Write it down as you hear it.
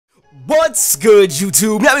What's good,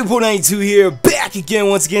 YouTube? Nappy92 here, back again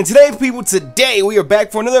once again. Today we are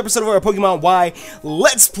back for another episode of our Pokemon Y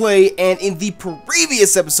Let's Play, and in the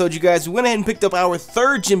previous episode, you guys, we went ahead and picked up our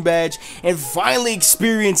third gym badge and finally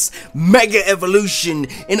experienced Mega Evolution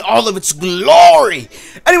in all of its glory.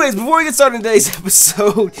 Anyways, before we get started in today's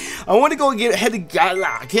episode, I want to go get ahead of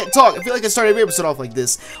I can't talk. I feel like I started every episode off like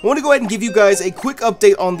this. I want to go ahead and give you guys a quick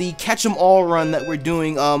update on the Catch 'em All run that we're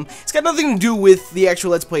doing. It's got nothing to do with the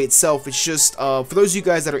actual Let's Play itself. It's just for those of you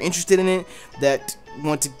guys that are interested in it, that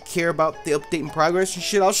want to care about the update and progress and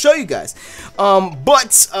shit, I'll show you guys.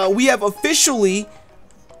 We have officially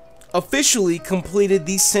completed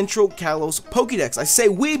the Central Kalos Pokédex. I say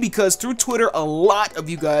we because through Twitter, a lot of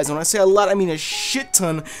you guys, and when I say a lot, I mean a shit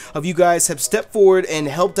ton of you guys have stepped forward and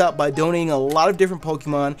helped out by donating a lot of different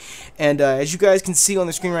Pokemon. And as you guys can see on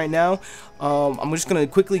the screen right now, I'm just going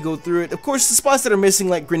to quickly go through it. Of course, the spots that are missing,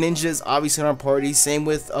 like Greninja, is obviously in our party. Same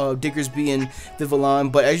with Diggersby and Vivillon.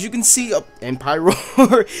 But as you can see, and Pyro.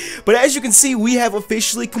 But as you can see, we have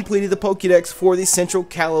officially completed the Pokédex for the Central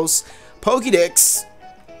Kalos Pokédex.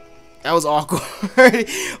 That was awkward.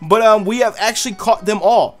 But we have actually caught them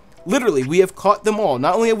all. Literally, we have caught them all.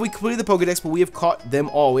 Not only have we completed the Pokédex, but we have caught them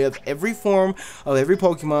all. We have every form of every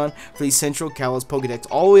Pokemon for the Central Kalos Pokédex,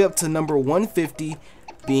 all the way up to number 150,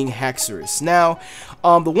 being Haxorus. Now,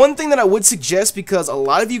 the one thing that I would suggest, because a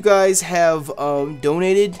lot of you guys have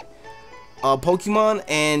donated Pokemon,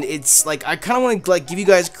 and it's like I kind of want to give you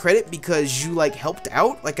guys credit because you helped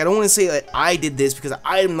out. I don't want to say that I did this because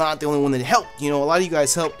I am not the only one that helped. You know, a lot of you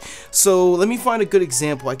guys helped. So let me find a good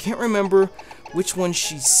example. I can't remember which one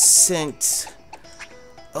she sent.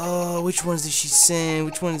 Which ones did she send?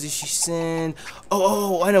 Which ones did she send?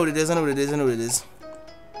 Oh, I know what it is. I know what it is. I know what it is.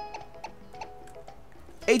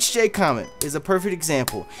 HJ Comet is a perfect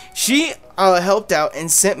example. She helped out and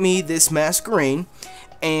sent me this Masquerain,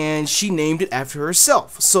 and she named it after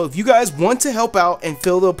herself. So if you guys want to help out and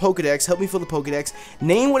fill the Pokédex, help me fill the Pokédex,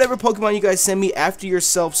 name whatever Pokemon you guys send me after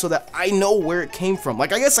yourself so that I know where it came from. I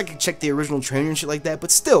guess I could check the original trainer and shit like that,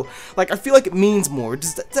 but still, I feel like it means more.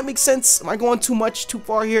 Does that make sense? Am I going too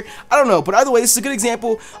far here? I don't know, but either way, this is a good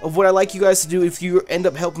example of what I like you guys to do if you end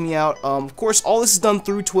up helping me out. Of course, all this is done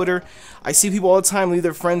through Twitter. I see people all the time leave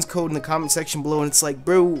their friends code in the comment section below, and it's like,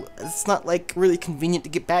 bro, it's not really convenient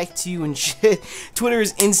to get back to you and shit. Twitter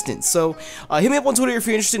is instant. So hit me up on Twitter if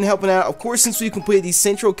you're interested in helping out. Of course, since we've completed the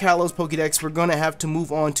Central Kalos Pokédex, we're gonna have to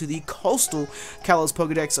move on to the Coastal Kalos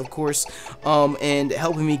Pokédex, of course, and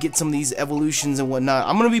helping me get some of these evolutions and whatnot.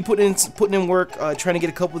 I'm gonna be putting in work, trying to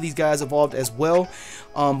get a couple of these guys evolved as well.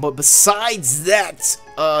 But besides that,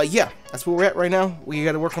 yeah, that's where we're at right now. We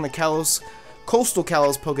got to work on the Coastal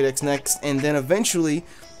Kalos Pokédex next, and then eventually,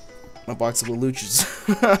 my box of Lelouches.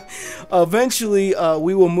 Eventually,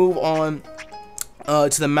 we will move on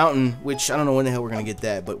to the mountain, which I don't know when the hell we're gonna get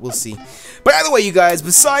that, but we'll see. But either way, you guys,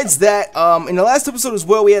 besides that, in the last episode as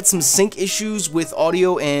well, we had some sync issues with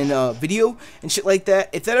audio and video and shit like that.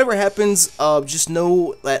 If that ever happens, just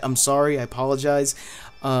know that I'm sorry. I apologize.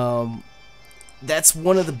 That's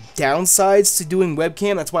one of the downsides to doing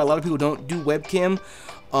webcam. That's why a lot of people don't do webcam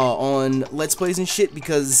on Let's Plays and shit,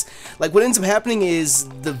 because what ends up happening is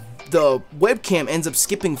the webcam ends up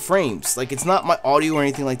skipping frames. It's not my audio or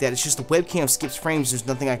anything like that, it's just the webcam skips frames. There's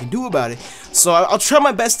nothing I can do about it. So I'll try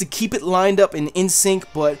my best to keep it lined up and in sync,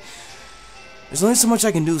 but there's only so much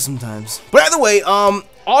I can do sometimes. But either way,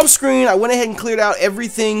 off screen, I went ahead and cleared out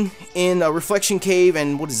everything in Reflection Cave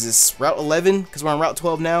and what is this, Route 11, because we're on Route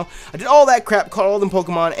 12 now. I did all that crap, caught all them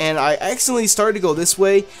Pokemon, and I accidentally started to go this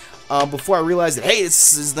way before I realized that, hey,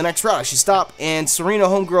 this is the next route, I should stop. And Serena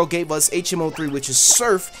Homegirl gave us HMO3, which is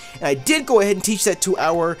Surf, and I did go ahead and teach that to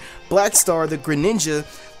our Black Star, the Greninja.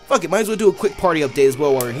 Fuck it, might as well do a quick party update as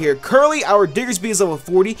well while we're here. Curly, our Diggersby, is level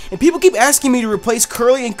 40, and people keep asking me to replace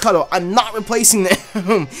Curly and Cuddle. I'm not replacing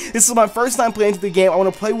them. This is my first time playing through the game. I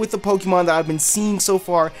want to play with the Pokemon that I've been seeing so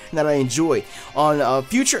far and that I enjoy. On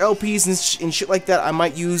future LPs and shit like that, I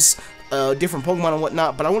might use different Pokemon and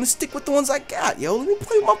whatnot, but I want to stick with the ones I got, yo. Let me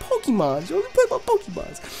play with my Pokemons, yo. Let me play with my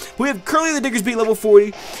Pokemons. We have Curly the Diggersby level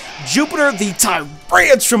 40, Jupiter the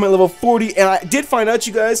Tyrantrum at level 40, and I did find out,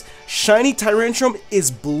 you guys, Shiny Tyrantrum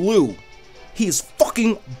is blue. He is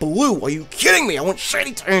fucking blue. Are you kidding me? I want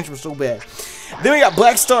Shiny Tyrantrum so bad. Then we got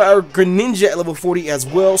Black Star, our Greninja, at level 40 as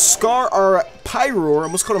well. Scar, our Pyroar, I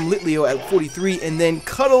almost called him Litleo, at 43. And then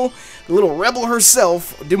Cuddle, the little rebel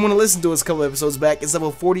herself, didn't want to listen to us a couple episodes back, is level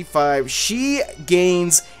 45. She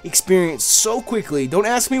gains experience so quickly. Don't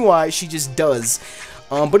ask me why, she just does.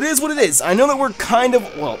 But it is what it is. I know that we're kind of,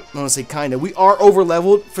 well, I don't want to say kind of, we are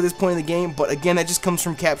over-leveled for this point in the game, but again, that just comes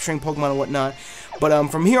from capturing Pokemon and whatnot. But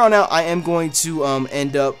from here on out, I am going to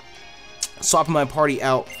end up swapping my party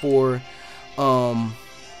out for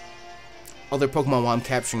other Pokemon while I'm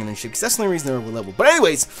capturing them and shit, because that's the only reason they're overleveled. But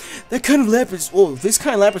anyways, that kind of Lapras, oh, this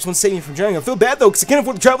kind of Lapras won't save me from drowning. I feel bad though, because I can't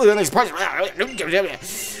afford to travel to the next party.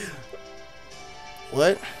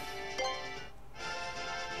 What?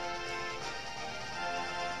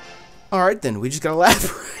 Alright then, we just got a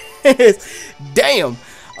Lapras. Damn.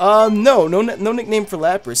 No nickname for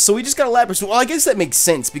Lapras. So we just got a Lapras. Well, I guess that makes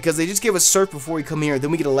sense, because they just gave us Surf before we come here,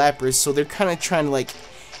 then we get a Lapras, so they're kind of trying to, like,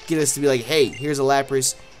 get us to be like, hey, here's a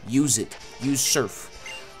Lapras, use it. Use Surf.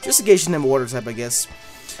 Just in case you didn't have a water type, I guess.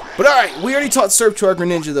 But alright, we already taught Surf to our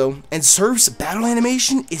Greninja, though, and Surf's battle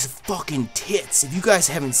animation is fucking tits. If you guys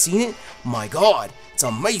haven't seen it, my god, it's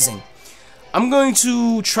amazing. I'm going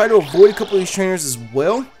to try to avoid a couple of these trainers as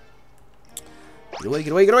well. Get away,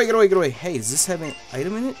 get away, get away, get away, get away. Hey, does this have an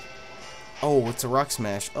item in it? Oh, it's a Rock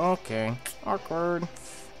Smash. Okay. Awkward.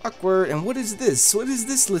 Awkward. And what is this? What is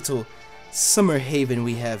this little summer haven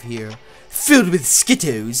we have here? Filled with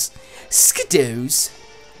Skittos. Skittos?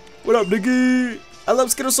 What up, nigga? I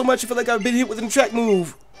love Skittles so much I feel like I've been hit with an attract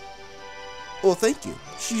move. Well, thank you.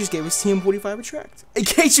 She just gave us TM45 attract. In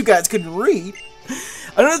case you guys couldn't read.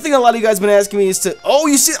 Another thing a lot of you guys have been asking me is to, oh,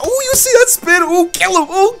 you see that spin? Oh, kill him.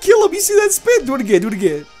 Oh, kill him. You see that spin? Do it again. Do it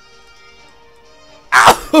again.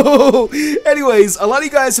 Ow! Anyways, a lot of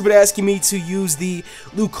you guys have been asking me to use the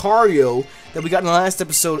Lucario that we got in the last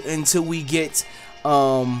episode until we get,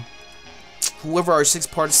 whoever our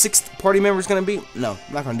sixth party member is going to be. No,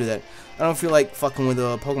 I'm not going to do that. I don't feel like fucking with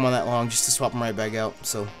a Pokemon that long just to swap them right back out,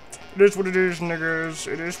 so. It is what it is,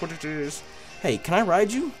 niggas. It is what it is. Hey, can I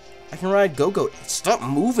ride you? I can ride Go-Go. Stop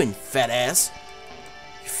moving, fat ass.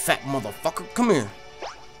 You fat motherfucker. Come here.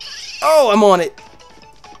 Oh, I'm on it.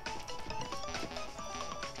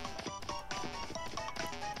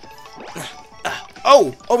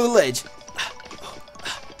 Oh, over the ledge.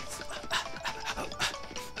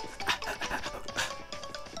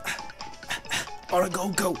 On a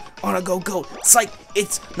go-go, on a go-go. Psych,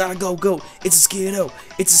 it's not a go-go, it's a Skiddo.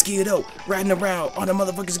 It's a Skiddo, riding around on a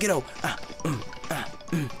motherfucking Skiddo.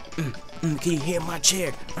 Can you hear my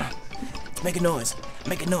chair? Make a noise,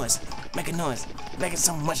 make a noise, make a noise, making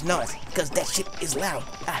so much noise, because that shit is loud.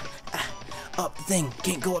 Up the thing,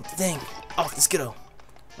 can't go up the thing, off the Skiddo.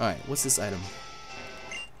 Alright, what's this item?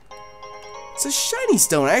 It's a shiny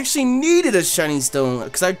stone. I actually needed a shiny stone,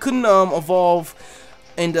 because I couldn't evolve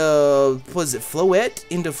and what is it, Floette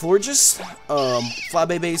into Florges,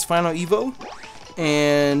 Flybebe's final Evo,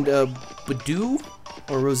 and Badoo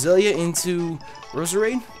or Roselia into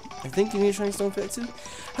Roserade. I think you need a shiny stone for that too.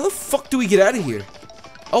 How the fuck do we get out of here?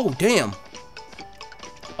 Oh damn.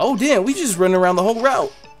 Oh damn, we just running around the whole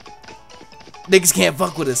route. Niggas can't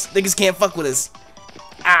fuck with us. Niggas can't fuck with us.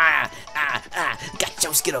 Got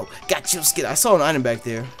your Skiddo. Got your Skiddo. I saw an item back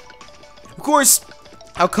there. Of course,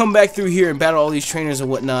 I'll come back through here and battle all these trainers and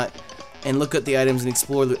whatnot, and look at the items and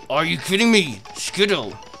explore the— Are you kidding me?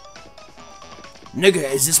 Skiddo! Nigga,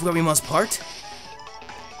 is this where we must part?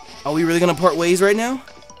 Are we really gonna part ways right now?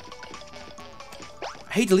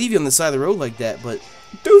 I hate to leave you on the side of the road like that, but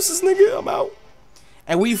deuces, nigga, I'm out.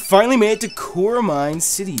 And we finally made it to Coramine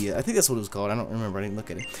City. I think that's what it was called. I don't remember. I didn't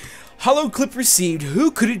look at it. Hollow clip received.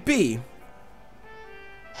 Who could it be?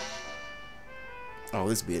 Oh,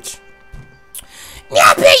 this bitch.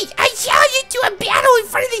 Nappy! I challenge you to a battle in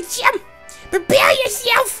front of the gym! Prepare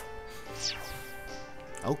yourself!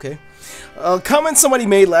 Okay. Comment somebody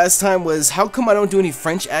made last time was, how come I don't do any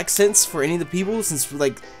French accents for any of the people, since,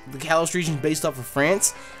 like, the Kalos region is based off of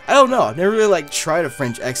France? I don't know. I've never really, like, tried a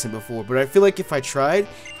French accent before, but I feel like if I tried,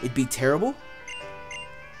 it'd be terrible.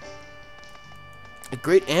 A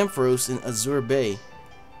Great Ampharos in Azure Bay.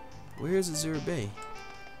 Where is Azure Bay?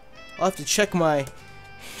 I'll have to check my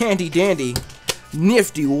handy-dandy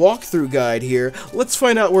nifty walkthrough guide here. Let's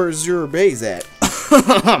find out where Azure Bay's at.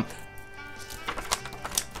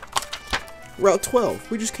 Route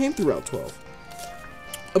 12. We just came through Route 12.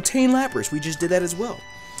 Obtain Lapras. We just did that as well.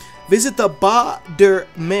 Visit the Bas der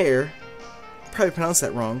Mer, probably pronounced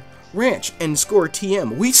that wrong, ranch and score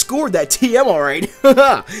TM. We scored that TM alright.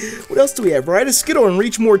 What else do we have? Ride a Skittle and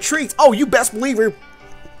reach more treats. Oh, you best believe her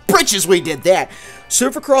britches we did that.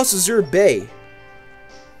 Surf across Azure Bay.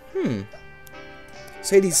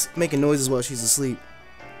 Sadie's making noises while she's asleep.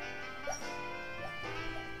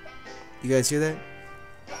 You guys hear that?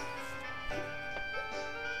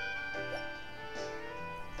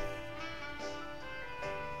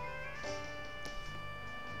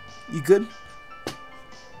 You good?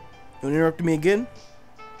 You interrupted me again?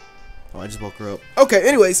 Oh, I just woke her up. Okay,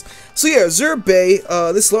 anyways. So yeah, Azure Bay.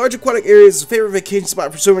 This large aquatic area is a favorite vacation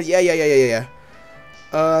spot for summer. Yeah.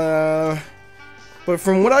 But But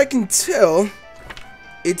from what I can tell,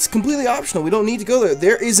 it's completely optional. We don't need to go there.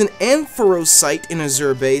 There is an Ampharos site in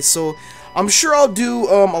Azure Bay, so I'm sure I'll do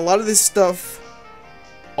a lot of this stuff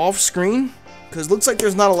off screen, because it looks like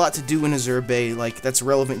there's not a lot to do in Azure Bay, like, that's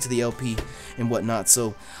relevant to the LP and whatnot.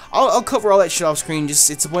 So I'll cover all that shit off screen.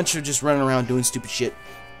 It's a bunch of just running around doing stupid shit.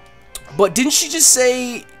 But did she just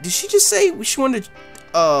say she wanted to,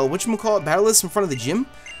 whatchamacallit, battle us in front of the gym?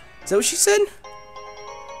 Is that what she said?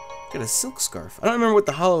 Got a silk scarf. I don't remember what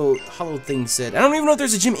the hollow thing said. I don't even know if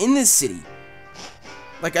there's a gym in this city.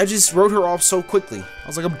 Like, I just wrote her off so quickly. I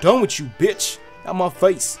was like, I'm done with you, bitch. Out my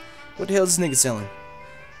face. What the hell is this nigga selling?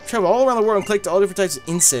 Travel all around the world and collect all different types of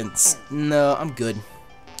incense. No, I'm good.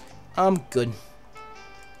 I'm good.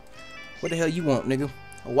 What the hell you want, nigga?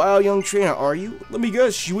 A wild young trainer, are you? Let me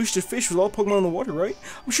guess, you wish to fish with all Pokemon in the water, right?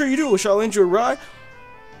 I'm sure you do. Shall I enjoy a ride?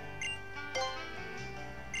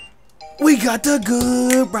 We got the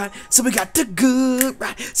good ride, so we got the good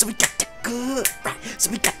ride, so we got the good ride,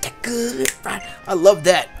 so we got the good ride. I love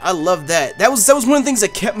that. I love that. That was one of the things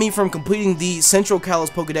that kept me from completing the Central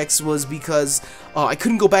Kalos Pokedex, was because I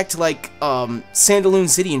couldn't go back to like Sandaloon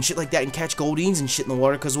City and shit like that and catch Goldines and shit in the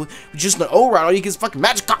water, because we just an old route. All you get is fucking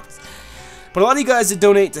magic cards. But a lot of you guys did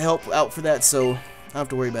donate to help out for that, so I don't have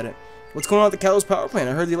to worry about it. What's going on at the Kalos power plant?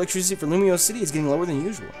 I heard the electricity for Lumio City is getting lower than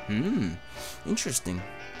usual. Interesting.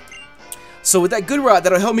 So with that good rod,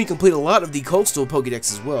 that'll help me complete a lot of the Coastal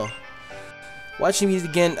Pokédex as well. Watching me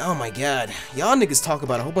again, oh my god. Y'all niggas talk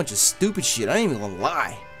about a whole bunch of stupid shit. I ain't even gonna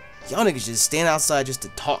lie. Y'all niggas just stand outside just to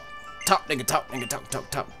talk. Talk, nigga, talk, nigga, talk, talk,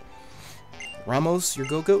 talk. Ramos, your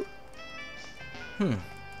go-goat?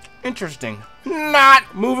 Interesting.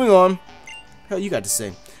 Not! Moving on. Hell, you got to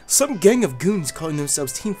say. Some gang of goons calling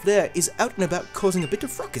themselves Team Flare is out and about causing a bit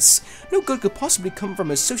of ruckus. No good could possibly come from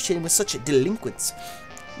associating with such delinquents.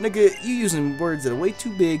 Nigga, you using words that are way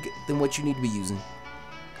too big than what you need to be using.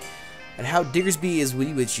 And how Diggersby is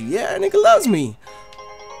witty with you. Yeah, nigga loves me.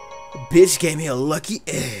 Bitch gave me a lucky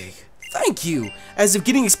egg. Thank you. As if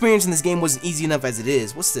getting experience in this game wasn't easy enough as it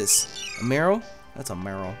is. What's this? A Marrow? That's a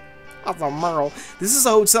Marrow. That's a Marrow. This is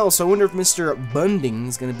a hotel, so I wonder if Mr. Bunding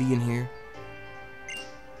is gonna be in here.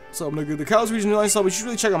 What's up, nigga? The Kalos region I saw, but you should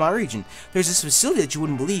really check out my region. There's this facility that you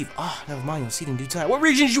wouldn't believe. Ah, never mind, you'll see it in due time. What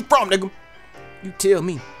region is you from, nigga? You tell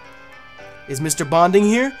me. Is Mr. Bonding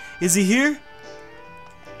here? Is he here?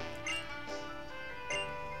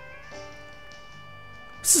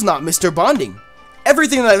 This is not Mr. Bonding.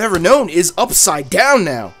 Everything that I've ever known is upside down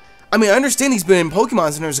now. I mean, I understand he's been in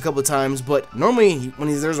Pokemon Centers a couple of times, but normally when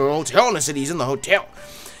there's a hotel in the city, he's in the hotel.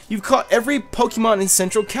 You've caught every Pokemon in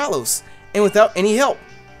Central Kalos, and without any help.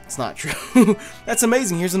 It's not true. That's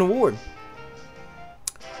amazing. Here's an award.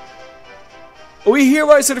 We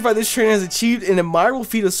hereby certify this trainer has achieved an admirable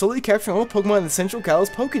feat of solely capturing all Pokemon in the Central Kalos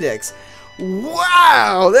Pokedex.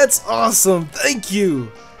 Wow, that's awesome. Thank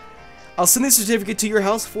you. I'll send this certificate to your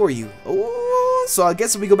house for you. Oh, so I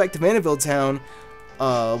guess when we go back to Vanderbilt Town,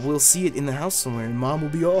 we'll see it in the house somewhere, and Mom will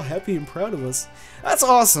be all happy and proud of us. That's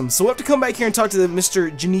awesome. So we'll have to come back here and talk to Mr.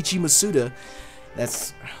 Junichi Masuda.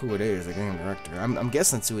 That's who it is, the game director. I'm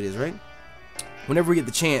guessing that's who it is, right? Whenever we get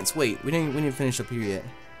the chance. Wait, we didn't finish up here yet.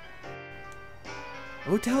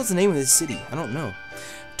 What the hell is the name of this city? I don't know.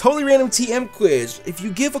 Totally random TM quiz. If you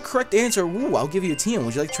give a correct answer, ooh, I'll give you a TM.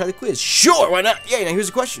 Would you like to try the quiz? Sure, why not? Yeah, now here's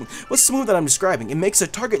the question. What's the move that I'm describing? It makes a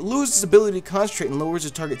target lose its ability to concentrate and lowers the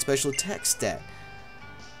target's special attack stat.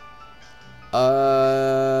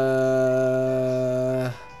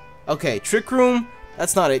 Okay, Trick Room.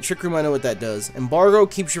 That's not it. Trick Room, I know what that does. Embargo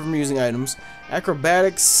keeps you from using items.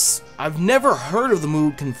 Acrobatics. I've never heard of the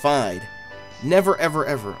move Confide. Never, ever,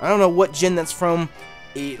 ever. I don't know what gen that's from.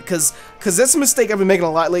 Because that's a mistake I've been making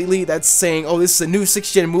a lot lately. That's saying, oh, this is a new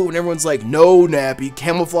 6th gen move, and everyone's like, no, Nappy,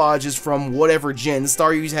 camouflage is from whatever gen.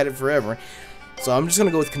 Staryu's had it forever. So I'm just going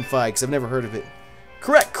to go with Confide, because I've never heard of it.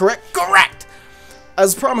 Correct, correct, correct!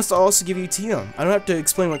 As promised, I'll also give you TM. I don't have to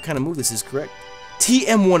explain what kind of move this is, correct?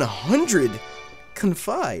 TM 100!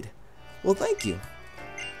 Confide. Well, thank you.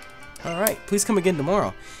 Alright, please come again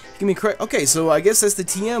tomorrow. Give me correct. Okay, so I guess that's the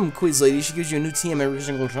TM quiz lady. She gives you a new TM every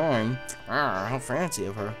single time. Ah, how fancy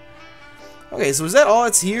of her. Okay, so is that all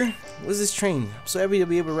that's here? What is this train? I'm so happy to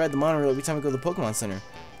be able to ride the monorail every time we go to the Pokemon Center.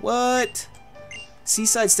 What?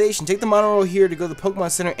 Seaside Station. Take the monorail here to go to the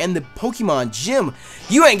Pokemon Center and the Pokemon Gym.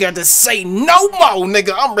 You ain't got to say no more,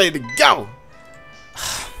 nigga. I'm ready to go.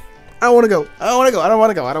 I don't want to go. I don't want to go. I don't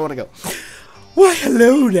want to go. I don't want to go. Why,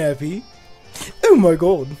 hello, Nappy. Oh my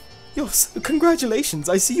god. Yes, congratulations,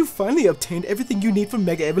 I see you finally obtained everything you need for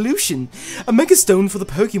Mega Evolution. A Mega Stone for the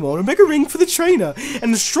Pokemon, a Mega Ring for the trainer,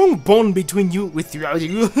 and a strong bond between you with your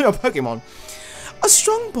Pokemon. A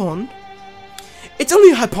strong bond? It's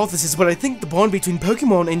only a hypothesis, but I think the bond between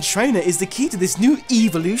Pokemon and China is the key to this new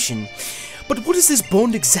evolution. But what is this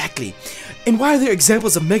bond exactly? And why are there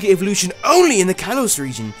examples of Mega Evolution only in the Kalos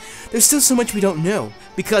region? There's still so much we don't know.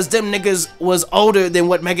 Because them niggas was older than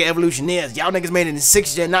what Mega Evolution is. Y'all niggas made it in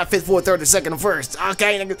 6th gen, not 5th, 4th, 3rd, or 2nd, or 1st.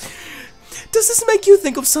 Okay, niggas. Does this make you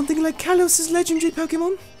think of something like Kalos' legendary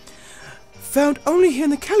Pokemon? Found only here in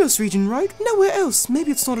the Kalos region, right? Nowhere else.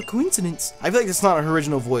 Maybe it's not a coincidence. I feel like it's not her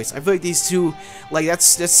original voice. I feel like these two, like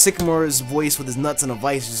that's Sycamore's voice with his nuts in a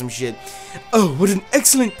vice or some shit. Oh, what an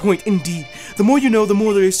excellent point indeed. The more you know, the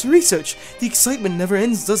more there is to research. The excitement never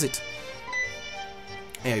ends, does it?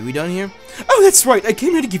 Hey, are we done here? Oh, that's right. I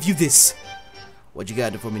came here to give you this. What you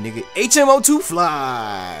got for me, nigga? HMO2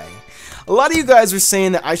 Fly. A lot of you guys were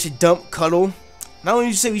saying that I should dump Cuddle. Not only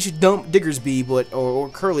did you say we should dump Diggersby, but or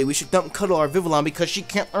Curly, we should dump Cuddle our Vivillon because she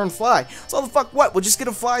can't learn Fly. So the fuck what? We'll just get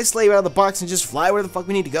a Fly Slave out of the box and just fly where the fuck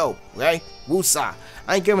we need to go. Okay? Woosah.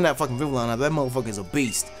 I ain't giving that fucking Vivillon up. That motherfucker is a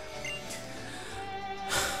beast.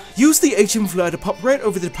 Use the HM Fly to pop right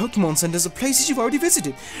over the Pokemon centers of places you've already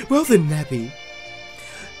visited. Well then, Nappy.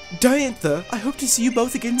 Diantha, I hope to see you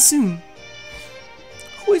both again soon.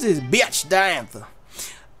 Who is this bitch, Diantha?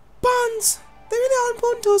 Bonds. They really are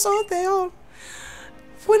important to us, aren't they all?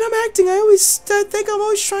 When I'm acting, I always think I'm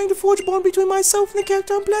always trying to forge a bond between myself and the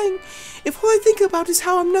character I'm playing. If all I think about is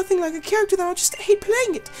how I'm nothing like a character, then I'll just hate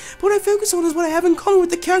playing it. But what I focus on is what I have in common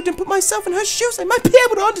with the character and put myself in her shoes. I might be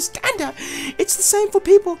able to understand her. It's the same for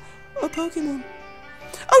people or Pokemon.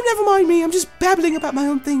 Oh, never mind me. I'm just babbling about my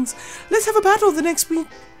own things. Let's have a battle the next week.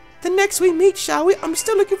 The next we meet, shall we? I'm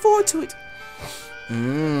still looking forward to it.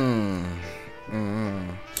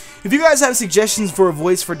 If you guys have suggestions for a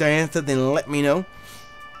voice for Diantha, then let me know.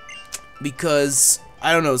 Because,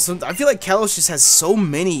 I don't know, I feel like Kalos just has so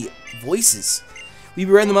many voices. Will you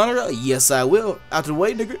be riding the monorail? Yes, I will. Out the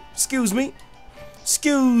way, nigga. Excuse me.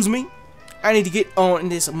 Excuse me. I need to get on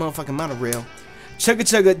this motherfucking monorail. Chugga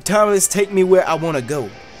chugga, Thomas, take me where I want to go.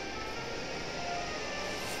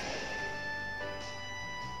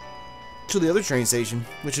 To the other train station,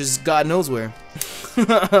 which is God knows where.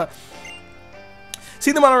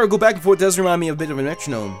 See the monorail go back and forth does remind me of a bit of a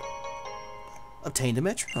metronome. Obtained a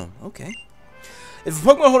metronome. Okay. If a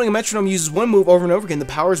Pokemon holding a metronome uses one move over and over again,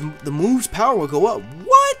 the move's power will go up.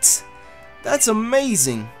 What? That's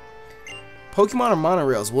amazing. Pokemon or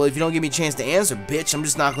monorails? Well, if you don't give me a chance to answer, bitch, I'm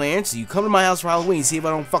just not going to answer you. Come to my house for Halloween, see if I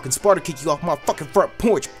don't fucking Sparta kick you off my fucking front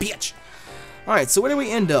porch, bitch. Alright, so where do we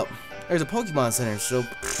end up? There's a Pokemon Center, so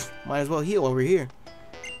might as well heal while we're here.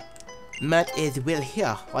 Might as well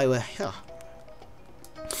heal while we're here.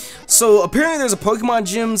 So apparently there's a Pokemon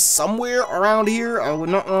gym somewhere around here. I would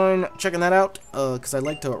not mind checking that out, because I'd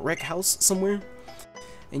like to wreck house somewhere.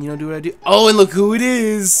 And you know, do what I do. Oh, and look who it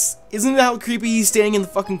is! Isn't it how creepy he's standing in the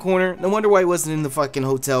fucking corner? No wonder why he wasn't in the fucking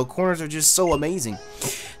hotel. Corners are just so amazing.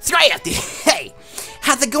 Straight up there. Hey,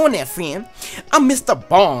 how's it going there, friend? I'm Mr.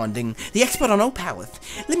 Bonding, the expert on O-Powers.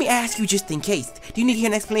 Let me ask you just in case. Do you need to hear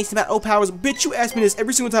an explanation about O-Powers? Bitch, you ask me this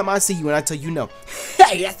every single time I see you and I tell you no.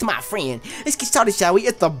 Hey, that's my friend. Let's get started, shall we?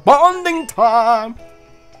 It's the bonding time.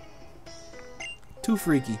 Too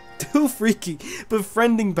freaky. Too freaky.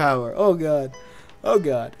 Befriending power. Oh god. Oh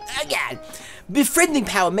god. Oh god. Befriending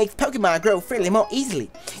power makes Pokemon grow fairly more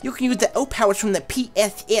easily. You can use the O-Powers from the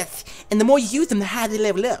PSS, and the more you use them, the higher they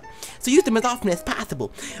level up. So use them as often as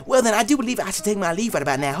possible. Well then, I do believe I should take my leave right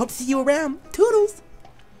about now. Hope to see you around. Toodles.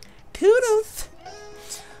 Toodles.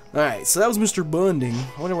 Alright, so that was Mr. Bonding.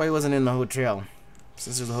 I wonder why he wasn't in the hotel.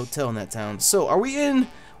 Since there's a hotel in that town. So, are we in...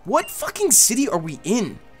 What fucking city are we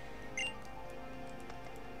in?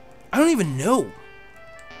 I don't even know.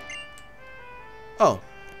 Oh.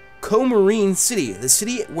 Comarine City. The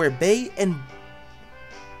city where Bay and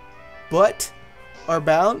Butt are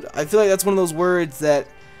bound. I feel like that's one of those words that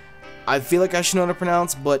I feel like I should know how to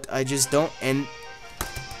pronounce, but I just don't. And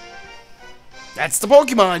that's the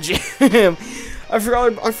Pokemon Gym. I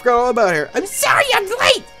forgot all about her. I'm sorry I'm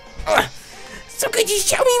late. So could you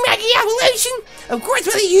show me Mega Evolution? Of course,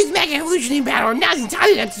 whether you use Mega Evolution in battle or not is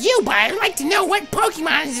entirely up to you, but I'd like to know what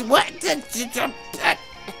Pokemon is what.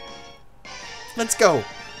 Let's go.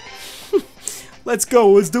 Let's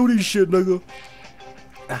go. Let's do this shit, nigga.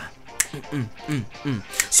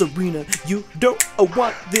 Serena, you don't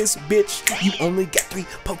want this, bitch. You only got 3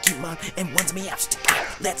 Pokemon and one's Meowstic.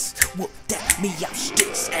 Let's whoop that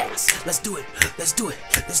Meowstic's ass. Let's do it. Let's do it.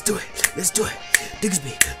 Let's do it. Let's do it.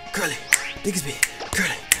 Diggersby, Curly. Diggersby,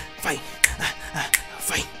 Curly. Fight.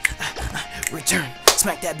 Fight. Return.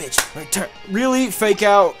 Smack that bitch. Return. Really? Fake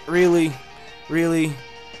out? Really? Really?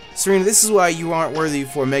 Serena, this is why you aren't worthy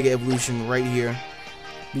for Mega Evolution right here.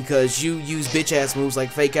 Because you use bitch-ass moves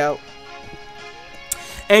like Fake Out.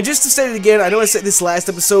 And just to state it again, I know I said this last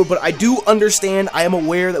episode, but I do understand, I am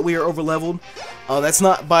aware that we are overleveled. That's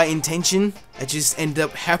not by intention. It just ended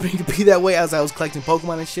up happening to be that way as I was collecting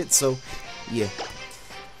Pokemon and shit, so, yeah.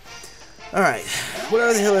 Alright,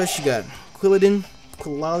 what the hell else you got? Quilladin?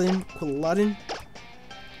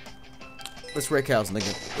 Let's wreck house,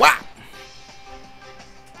 nigga. Wow!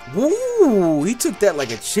 Woo! He took that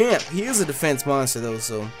like a champ. He is a defense monster, though,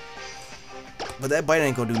 so... But that bite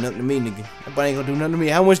ain't gonna do nothing to me, nigga. That bite ain't gonna do nothing to me.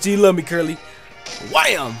 How much do you love me, Curly?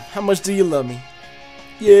 Wham! How much do you love me?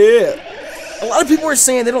 Yeah. A lot of people are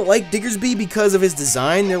saying they don't like Diggersby because of his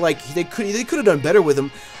design. They're like, they could have done better with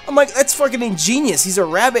him. I'm like, that's fucking ingenious. He's a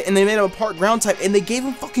rabbit, and they made him a part ground type, and they gave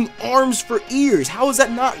him fucking arms for ears. How is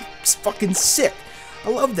that not fucking sick? I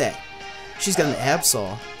love that. She's got an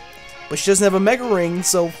Absol, but she doesn't have a Mega Ring,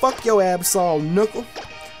 so fuck yo Absol, knuckle.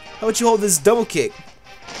 How about you hold this double kick?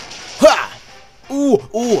 Ha! Ooh,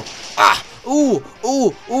 ooh, ah, ooh,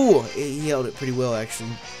 ooh, ooh. He held it pretty well, actually.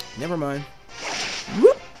 Never mind.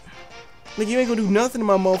 Whoop. Nigga, you ain't gonna do nothing to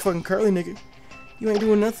my motherfucking Curly, nigga. You ain't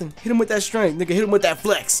doing nothing. Hit him with that strength, nigga. Hit him with that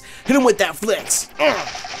flex. Hit him with that flex.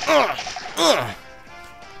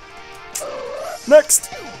 Next.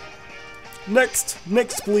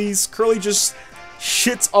 Next, please. Curly just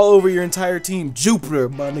shits all over your entire team. Jupiter,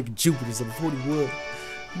 my nigga Jupiter's a 40 wood.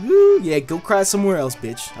 Woo, yeah, go cry somewhere else,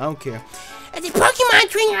 bitch. I don't care. As a Pokemon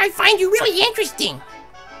trainer, I find you really interesting.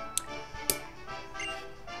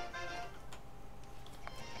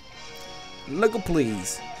 Knuckle,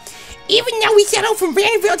 please. Even though we settled from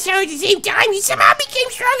Vanderbilt Tower at the same time, you somehow became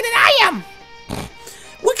stronger than I am.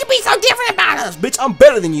 What could be so different about us? Bitch, I'm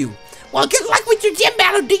better than you. Well, good luck with your gym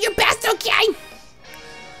battle. Do your best, okay?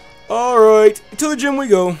 Alright, to the gym we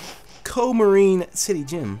go. Co-Marine City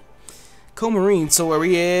Gym. Co-Marine, so are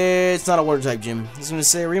we? It's not a water type gym. I was gonna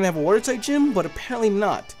say we're gonna have a water type gym, but apparently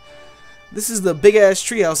not. This is the big ass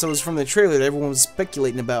treehouse that was from the trailer that everyone was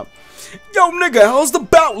speculating about. Yo, nigga, how's the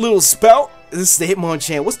bout, little spout? This is the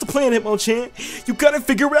Hitmonchan. What's the plan, Hitmonchan? You gotta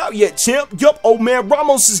figure it out yet, champ. Yup, old man,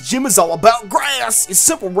 Ramos's gym is all about grass. It's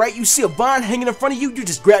simple, right? You see a vine hanging in front of you, you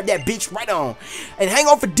just grab that bitch right on. And hang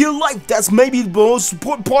on for dear life. That's maybe the most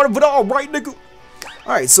important part of it all, right, nigga?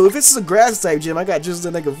 Alright, so if this is a grass type gym, I got just the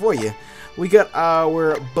nigga for you. We got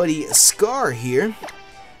our buddy Scar here,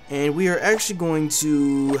 and we are actually going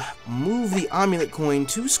to move the amulet coin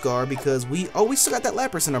to Scar because we still got that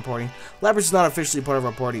Lapras in our party. Lapras is not officially part of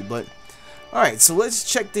our party, but alright, so let's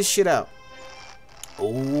check this shit out. Oh,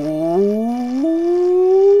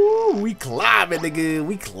 we climbing, nigga,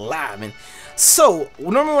 we climbing. So,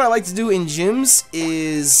 normally what I like to do in gyms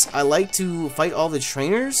is I like to fight all the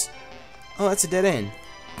trainers. Oh, that's a dead end.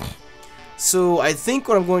 So I think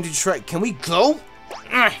what I'm going to try, can we go?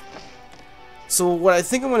 So what I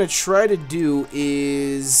think I'm going to try to do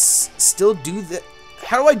is still do that.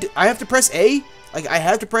 How do I do? I have to press A? Like I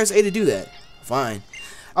have to press A to do that. Fine.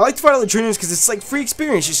 I like to fight all the trainers because it's like free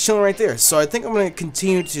experience just chilling right there. So I think I'm going to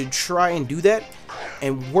continue to try and do that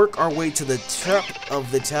and work our way to the top of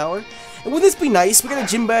the tower. And wouldn't this be nice? We got a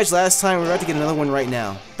gym badge last time. We're about to get another one right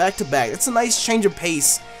now. Back to back. That's a nice change of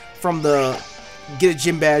pace from the get a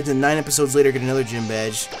gym badge and 9 episodes later get another gym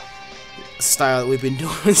badge style that we've been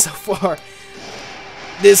doing so far.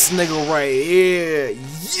 This nigga right here,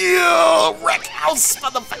 yeah, wreck house,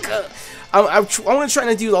 motherfucker. I want to try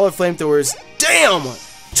to do all the flamethrowers. Damn,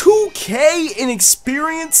 2K in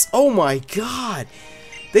experience. Oh my god,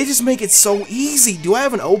 they just make it so easy. Do I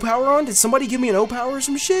have an O power on? Did somebody give me an O power or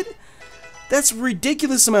some shit? That's a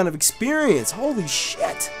ridiculous amount of experience. Holy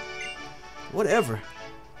shit. Whatever,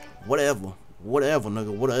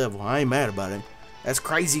 nigga, whatever. I ain't mad about it. That's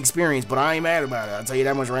crazy experience, but I ain't mad about it. I'll tell you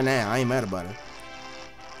that much right now. I ain't mad about it.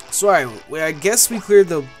 So, alright, I guess we cleared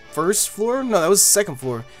the first floor? No, that was the second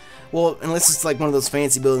floor. Well, unless it's like one of those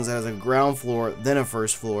fancy buildings that has a ground floor, then a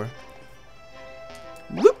first floor.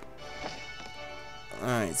 Whoop!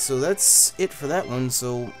 Alright, so that's it for that one.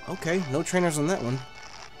 So, okay, no trainers on that one.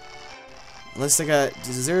 Unless they got,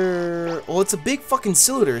 is there, oh, it's a big fucking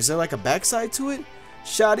cylinder. Is there like a backside to it?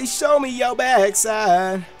 Shawty, show me your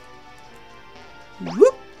backside.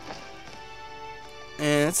 Whoop!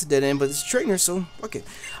 And that's a dead end, but it's a trainer, so fuck it.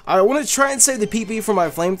 I want to try and save the PP for my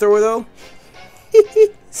flamethrower, though.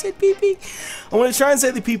 Said PP. I want to try and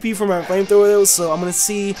save the PP for my flamethrower, though, so I'm going to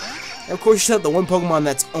see. And of course, you should have the one Pokemon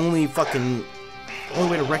that's only way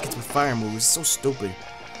to wreck it with fire moves. So stupid.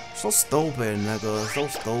 So stupid, nigga. So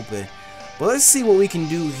stupid. But let's see what we can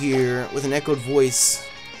do here with an echoed voice.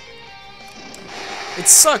 It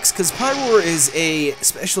sucks, because Pyroar is a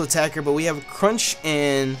special attacker, but we have Crunch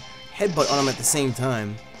and Headbutt on him at the same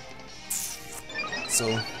time.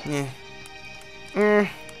 So, yeah.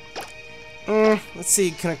 Let's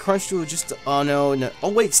see, can I crunch to it just... oh, no, no. Oh,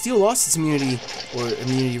 wait, Steel lost its immunity. Or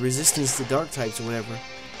immunity resistance to dark types or whatever.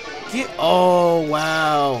 Oh,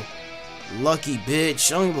 wow. Lucky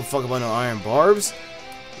bitch. I don't give a fuck about no iron barbs.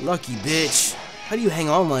 Lucky bitch. How do you hang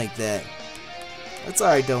on like that? That's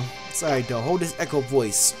alright, though. It's alright, though. Hold this echo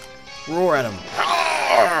voice. Roar at him.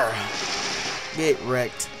 Get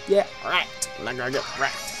wrecked. Get wrecked. Like I get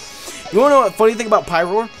wrecked. You wanna know what funny thing about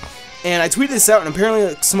Pyroar? And I tweeted this out, and apparently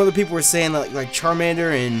like, some other people were saying that, like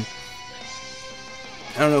Charmander and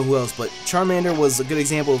I don't know who else, but Charmander was a good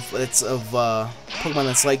example of Pokemon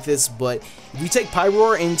that's like this. But if you take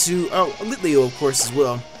Pyroar into Litleo, of course, as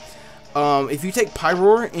well. If you take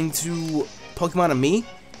Pyroar into Pokemon Me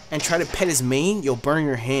and try to pet his mane, you'll burn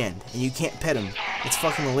your hand, and you can't pet him. It's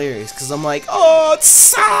fucking hilarious, because I'm like, oh,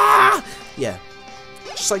 tsa! Yeah,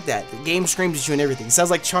 just like that. The game screams at you and everything. It sounds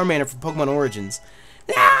like Charmander from Pokemon Origins.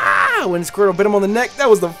 Ah! When Squirtle bit him on the neck, that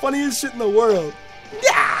was the funniest shit in the world.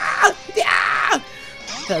 Ah! Ah!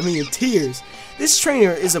 Had me in tears. This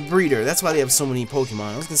trainer is a breeder. That's why they have so many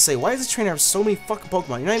Pokemon. I was gonna say, why does this trainer have so many fucking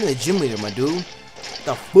Pokemon? You're not even a gym leader, my dude.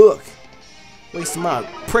 The fuck? Wasting my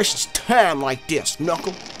precious time like this,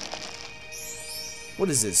 Knuckle. What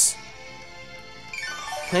is this?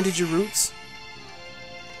 Planted your roots?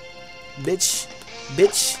 Bitch.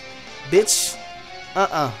 Bitch. Bitch.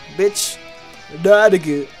 Bitch. Died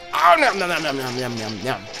again. Oh, nom, nom, nom, nom, nom, nom, nom,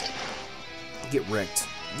 nom. Get wrecked.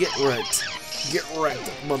 Get wrecked. Get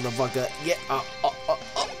wrecked, motherfucker. Get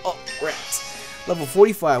wrecked. Level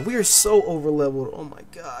 45. We are so overleveled. Oh my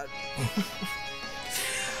god.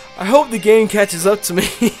 I hope the game catches up to me.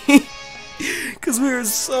 Because we are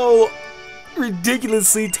so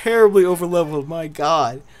ridiculously, terribly overleveled. My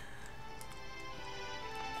god.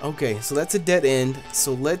 Okay, so that's a dead end.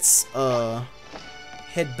 So let's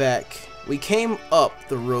head back. We came up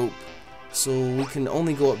the rope, so we can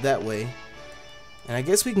only go up that way. And I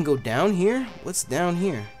guess we can go down here? What's down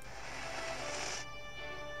here?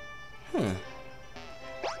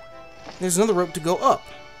 There's another rope to go up.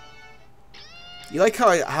 You like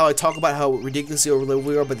how I talk about how ridiculously overleveled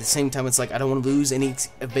we are, but at the same time it's like I don't want to lose any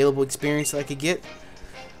available experience that I could get?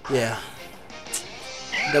 Yeah.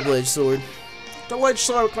 Double-edged sword. Double-edged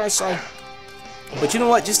sword, can I say? But you know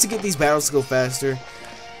what? Just to get these battles to go faster,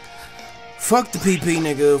 fuck the PP,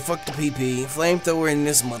 nigga. Fuck the PP. Flamethrower in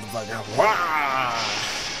this motherfucker. Wah!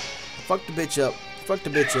 Fuck the bitch up. Fuck the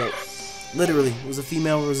bitch up. Literally, it was a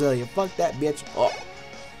female Roselia. Fuck that bitch. Oh.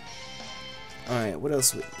 Alright, what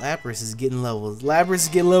else? Lapras is getting levels. Lapras is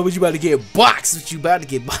getting levels. You about to get boxed. What you about to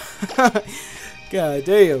get boxed? God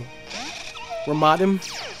damn. Ramadim.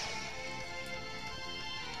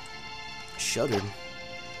 Shuddered.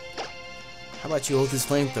 How about you hold this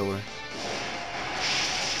flamethrower?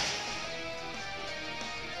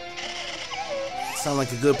 Sound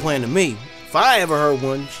like a good plan to me. If I ever heard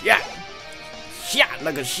one. Shot. Shot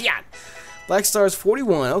like a shot. Black Star's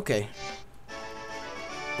 41. Okay.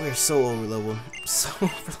 We're so overleveled. So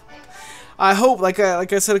overleveled. I hope, like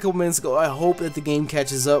I said a couple minutes ago, I hope that the game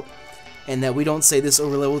catches up and that we don't say this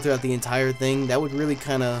overleveled throughout the entire thing. That would really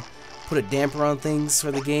kind of put a damper on things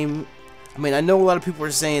for the game. I mean, I know a lot of people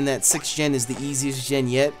are saying that 6th gen is the easiest gen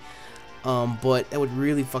yet, but that would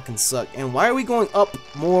really fucking suck. And why are we going up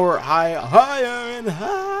more, higher and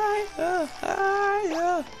higher,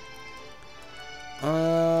 higher?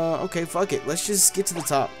 Okay, fuck it. Let's just get to the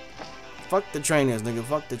top. Fuck the trainers, nigga.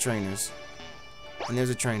 Fuck the trainers. And there's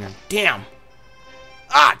a trainer. Damn!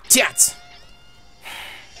 Ah, tits!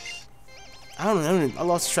 I don't know. I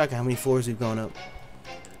lost track of how many floors we've gone up.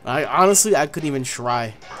 Honestly, I couldn't even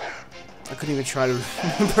try. I couldn't even try to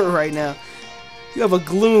remember right now. You have a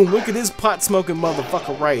gloom. Look at this pot smoking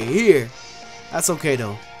motherfucker right here. That's okay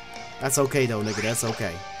though. That's okay though, nigga. That's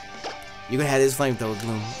okay. You can have this flamethrower,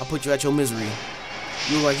 gloom. I'll put you at your misery.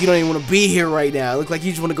 You look like you don't even want to be here right now. Look like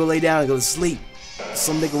you just want to go lay down and go to sleep.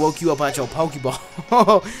 Some nigga woke you up out your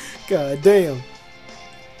Pokeball. God damn.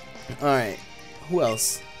 Alright. Who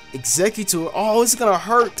else? Executor. Oh, this is gonna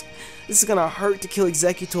hurt. This is gonna hurt to kill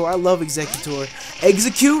Executor. I love Executor.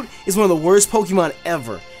 Execute is one of the worst Pokemon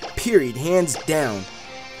ever. Period. Hands down.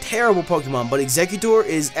 Terrible Pokemon, but Executor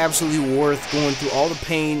is absolutely worth going through all the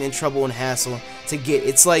pain and trouble and hassle to get.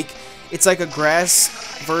 It's like a grass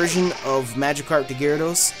version of Magikarp to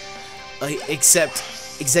Gyarados, except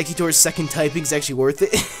Executor's second typing is actually worth it.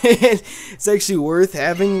 It's actually worth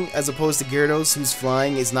having, as opposed to Gyarados, who's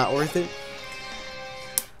flying, is not worth it.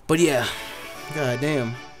 But yeah, god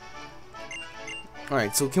damn.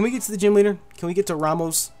 Alright, so can we get to the gym leader? Can we get to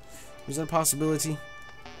Ramos? Is that a possibility?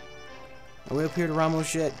 Are we up here to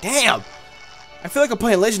Ramos yet? Damn! I feel like I'm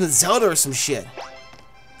playing Legend of Zelda or some shit.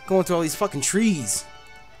 Going through all these fucking trees.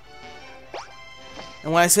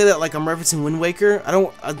 And when I say that, like, I'm referencing Wind Waker, I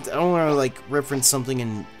don't want to, like, reference something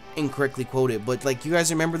and incorrectly quote it, but, like, you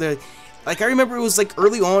guys remember the, like, I remember it was, like,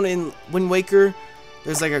 early on in Wind Waker,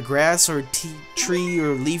 there's, like, a grass or tree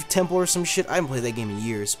or leaf temple or some shit. I haven't played that game in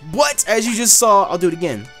years. But, as you just saw, I'll do it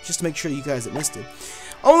again, just to make sure you guys that missed it.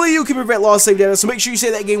 Only you can prevent lost save data, so make sure you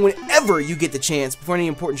save that game whenever you get the chance, before any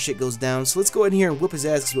important shit goes down. So let's go ahead here and whip his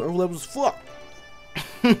ass, because we're overleveled as fuck.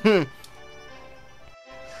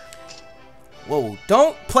 Whoa,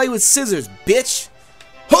 don't play with scissors, bitch!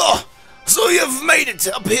 Huh! So you've made it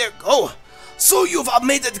up here. Oh, so you've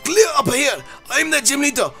made it clear up here. I'm the gym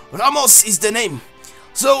leader. Ramos is the name.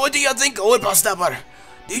 So what do you think, old Pastapper?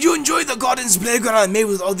 Did you enjoy the garden's playground I made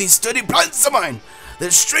with all these sturdy plants of mine?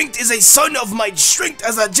 The strength is a son of my strength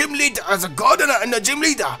as a gym leader, as a gardener and a gym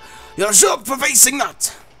leader. You're shocked for facing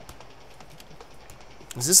that.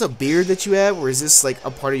 Is this a beard that you have, or is this, like,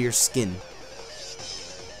 a part of your skin?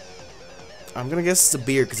 I'm gonna guess it's a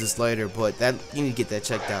beard because it's lighter, but that you need to get that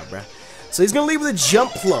checked out, bruh. So he's gonna leave with a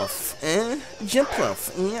jump pluff. Jump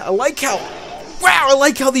pluff. I like how, wow, I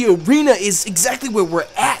like how the arena is exactly where we're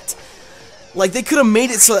at. Like, they could have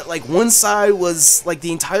made it so that, like, one side was, like,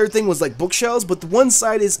 the entire thing was, like, bookshelves, but the one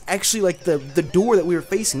side is actually, like, the door that we were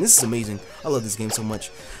facing. This is amazing. I love this game so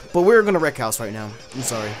much. But we're gonna wreck house right now. I'm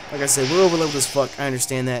sorry. Like I said, we're overleveled as fuck. I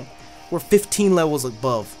understand that. We're 15 levels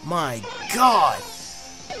above. My God.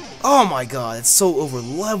 Oh my God, it's so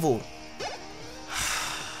overleveled.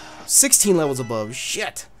 16 levels above.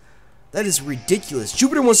 Shit. That is ridiculous.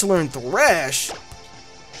 Jupiter wants to learn Thrash.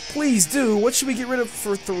 Please do. What should we get rid of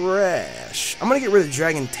for Thrash? I'm gonna get rid of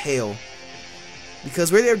Dragon Tail,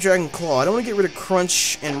 because we already have Dragon Claw. I don't want to get rid of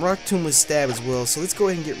Crunch, and Rock Tomb with Stab as well. So let's go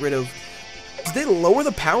ahead and get rid of... Did they lower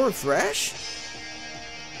the power of Thrash?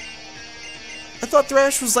 I thought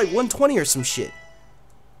Thrash was like 120 or some shit.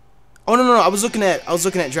 Oh no, I was looking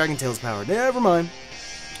at Dragon Tail's power. Never mind.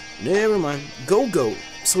 Go.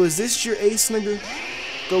 So is this your ace, nigga?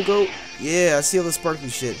 Go. Yeah, I see all the sparkly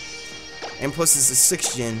shit. And plus it's a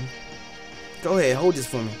 6th gen. Go ahead, hold this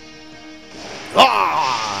for me.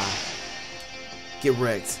 Ah! Get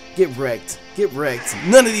wrecked.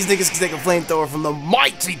 None of these niggas can take a flamethrower from the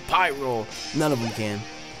mighty Pyro. None of them can.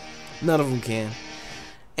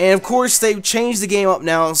 And of course, they've changed the game up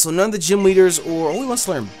now, so none of the gym leaders only wants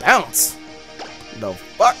to learn bounce. The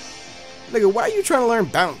fuck? Nigga, why are you trying to learn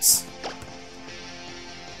bounce?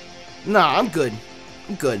 Nah, I'm good.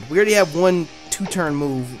 We already have one 2-turn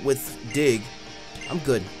move with dig. I'm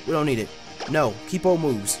good. We don't need it. No, keep all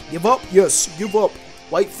moves. Give up? Yes, give up.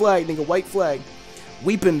 White flag, nigga, white flag.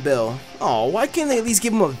 Weeping Bell. Oh, why can't they at least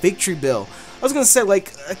give him a victory bell? I was gonna say,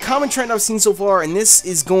 like, a common trend I've seen so far, and this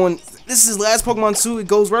is last Pokemon 2, it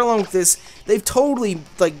goes right along with this. They've totally,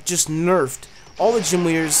 like, just nerfed all the gym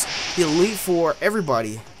leaders, the Elite Four,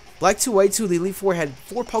 everybody. Black 2, White 2, the Elite Four had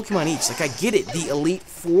 4 Pokemon each. Like, I get it, the Elite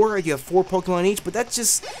Four, you have 4 Pokemon each, but that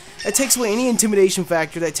takes away any intimidation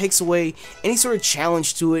factor, that takes away any sort of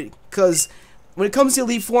challenge to it, because when it comes to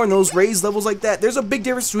Elite Four and those raised levels like that, there's a big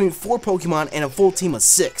difference between 4 Pokemon and a full team of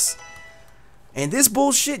 6. And this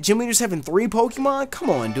bullshit, gym leaders having 3 Pokemon? Come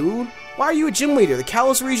on, dude. Why are you a gym leader? The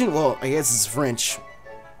Kalos region? Well, I guess it's French.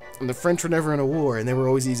 And the French were never in a war, and they were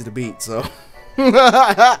always easy to beat, so...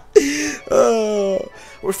 Well,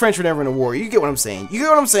 French were never in a war. You get what I'm saying.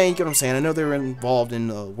 I know they were involved in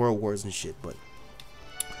world wars and shit, but...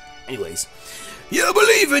 Anyways. You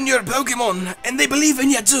believe in your Pokemon, and they believe in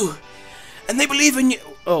you too. And they believe in you...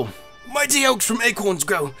 Oh. Mighty oaks from acorns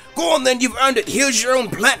grow. Go on then, you've earned it. Here's your own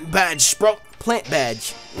plant badge, Sprout. Plant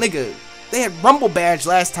badge. Nigga, they had Rumble badge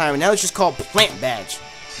last time, and now it's just called Plant badge.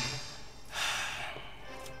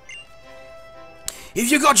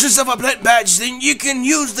 If you got yourself a plant badge, then you can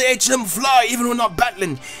use the HM Fly even when not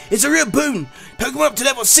battling. It's a real boon. Pokemon up to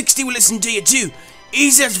level 60 will listen to you too.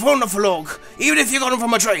 Easy as wonderful log, even if you got them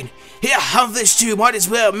from a train. Here, have this too. Might as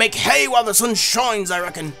well make hay while the sun shines, I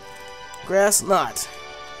reckon. Grass knot.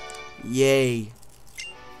 Yay.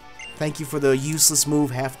 Thank you for the useless move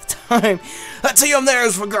half the time. That TM there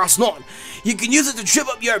is for grass knot. You can use it to trip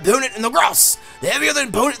up your opponent in the grass. The heavier the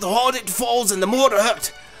opponent, the harder it falls and the more to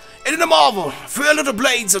hurt. It is a marvel. 3 little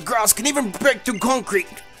blades of grass can even break through concrete.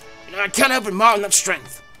 I can't help admiring that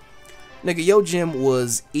strength. Nigga, yo gym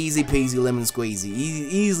was easy peasy lemon squeezy.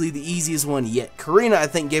 Easily the easiest one yet. Karina, I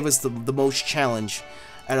think, gave us the most challenge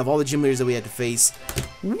out of all the gym leaders that we had to face.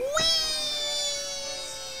 Whee!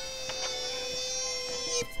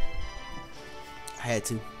 I had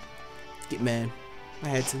to. Get mad. I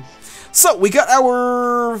had to. So, we got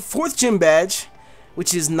our 4th gym badge.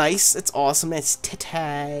 which is nice. That's awesome. That's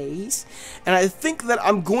titties. And I think that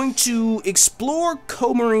I'm going to explore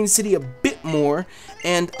Comarine City a bit more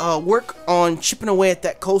and work on chipping away at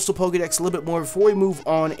that coastal Pokédex a little bit more before we move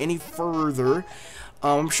on any further.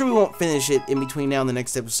 I'm sure we won't finish it in between now and the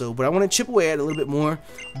next episode, but I want to chip away at it a little bit more.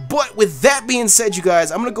 But with that being said, you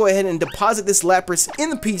guys, I'm going to go ahead and deposit this Lapras in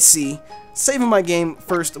the PC, saving my game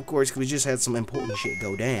first, of course, because we just had some important shit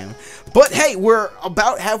go down. But hey, we're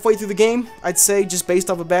about halfway through the game, I'd say, just based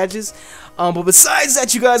off of badges. But besides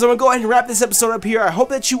that, you guys, I'm going to go ahead and wrap this episode up here. I hope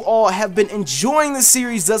that you all have been enjoying the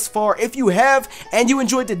series thus far. If you have, and you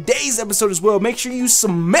enjoyed today's episode as well, make sure you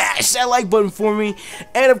smash that like button for me.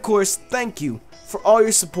 And of course, thank you for all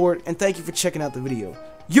your support, and thank you for checking out the video.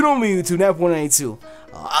 You know me, YouTube, Nappy192.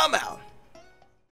 I'm out.